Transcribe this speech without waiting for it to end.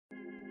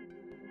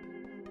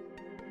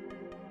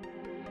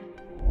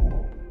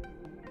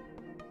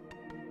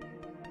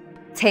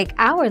Take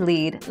our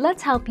lead,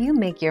 let's help you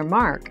make your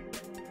mark.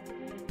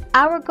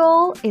 Our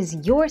goal is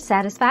your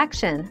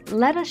satisfaction.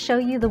 Let us show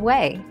you the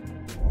way.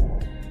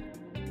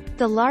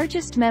 The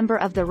largest member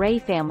of the ray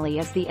family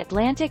is the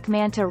Atlantic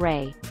manta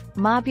ray,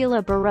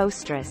 Mobula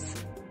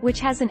barostris, which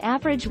has an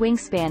average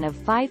wingspan of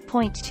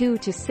 5.2 to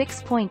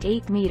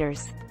 6.8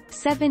 meters,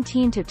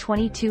 17 to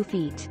 22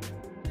 feet.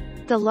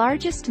 The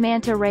largest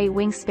manta ray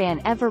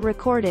wingspan ever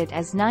recorded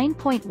is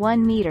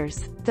 9.1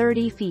 meters,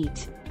 30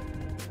 feet.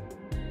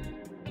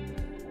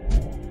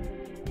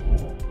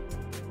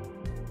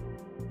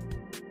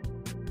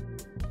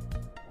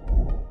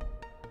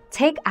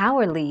 Take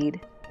our lead.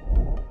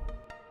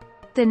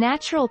 The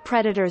natural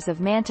predators of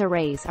manta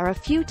rays are a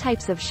few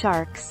types of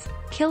sharks,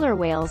 killer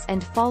whales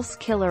and false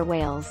killer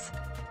whales.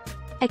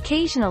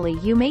 Occasionally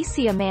you may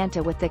see a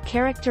manta with the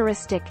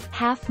characteristic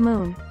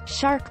half-moon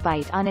shark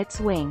bite on its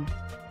wing.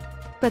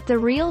 But the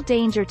real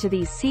danger to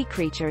these sea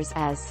creatures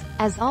is,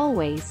 as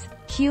always,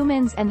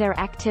 humans and their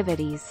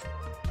activities.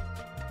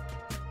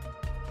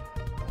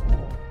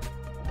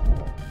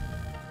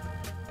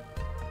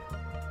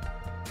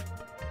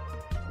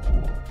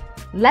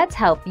 Let's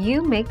help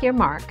you make your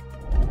mark.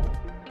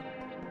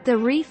 The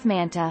reef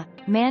manta,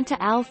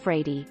 Manta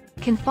alfredi,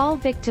 can fall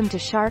victim to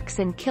sharks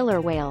and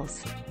killer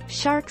whales.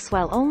 Sharks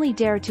will only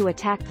dare to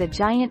attack the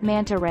giant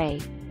manta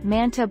ray,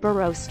 Manta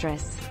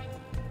barostris.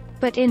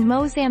 But in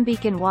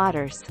Mozambican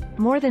waters,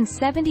 more than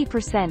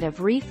 70%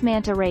 of reef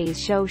manta rays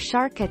show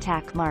shark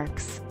attack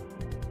marks.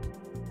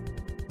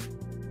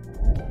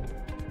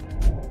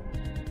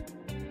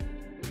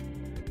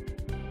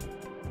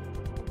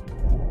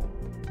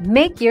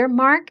 Make your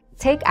mark,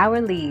 take our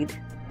lead.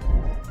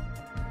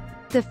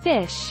 The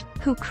fish,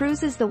 who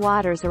cruises the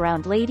waters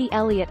around Lady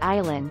Elliot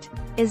Island,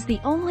 is the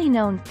only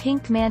known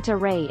pink manta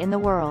ray in the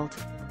world.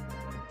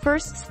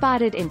 First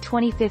spotted in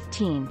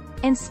 2015,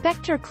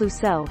 Inspector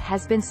Clouseau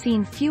has been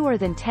seen fewer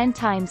than 10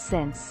 times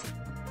since.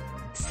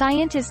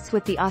 Scientists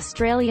with the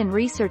Australian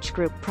research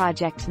group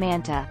Project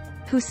Manta,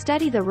 who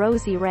study the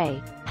rosy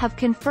ray, have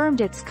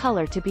confirmed its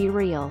color to be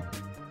real.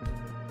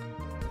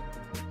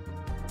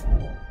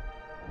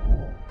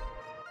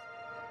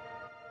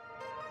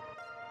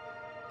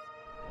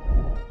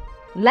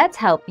 Let's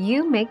help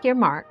you make your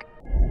mark.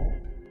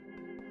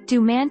 Do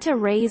manta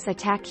rays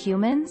attack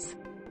humans?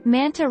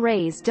 Manta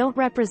rays don't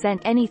represent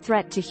any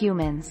threat to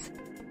humans.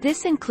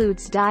 This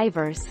includes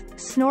divers,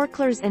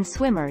 snorkelers and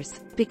swimmers,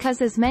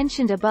 because as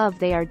mentioned above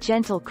they are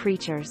gentle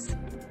creatures.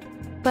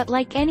 But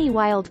like any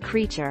wild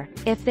creature,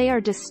 if they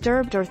are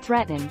disturbed or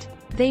threatened,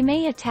 they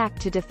may attack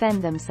to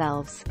defend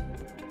themselves.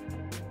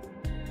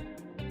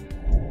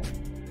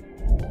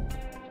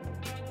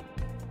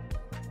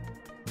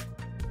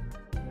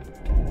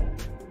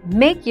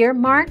 Make your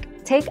mark,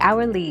 take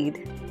our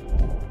lead.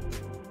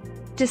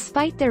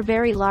 Despite their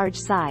very large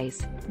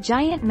size,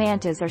 giant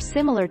mantas are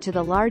similar to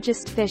the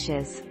largest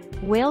fishes,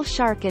 whale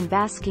shark and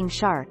basking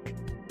shark,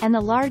 and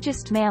the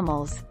largest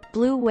mammals,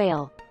 blue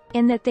whale,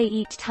 in that they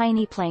eat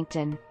tiny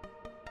plankton.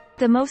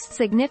 The most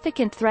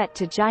significant threat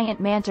to giant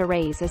manta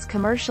rays is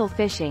commercial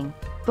fishing,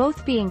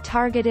 both being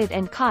targeted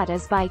and caught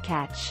as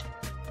bycatch.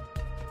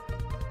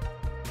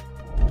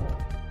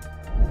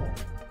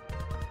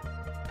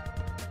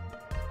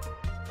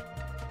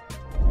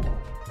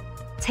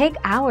 Take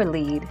our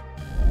lead.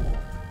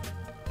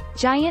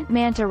 Giant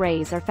manta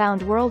rays are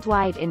found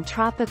worldwide in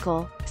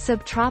tropical,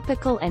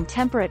 subtropical and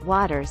temperate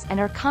waters and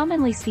are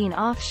commonly seen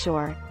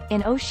offshore,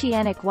 in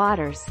oceanic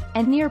waters,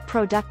 and near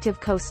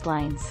productive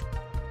coastlines.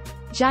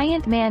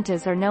 Giant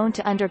mantas are known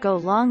to undergo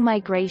long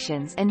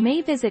migrations and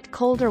may visit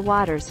colder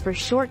waters for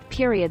short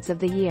periods of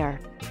the year.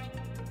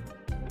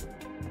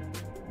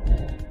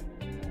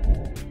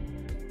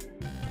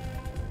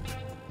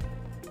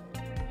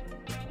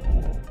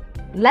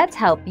 Let's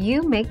help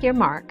you make your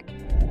mark.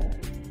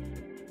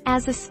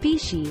 As a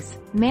species,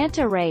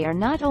 manta ray are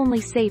not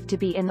only safe to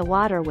be in the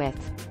water with,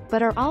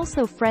 but are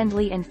also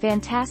friendly and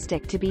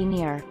fantastic to be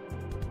near.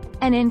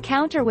 An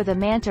encounter with a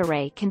manta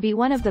ray can be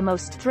one of the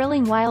most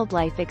thrilling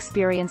wildlife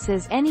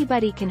experiences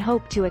anybody can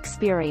hope to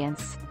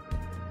experience.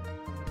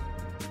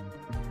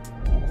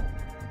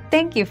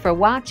 Thank you for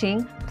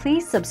watching.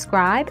 Please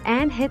subscribe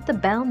and hit the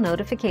bell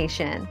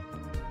notification.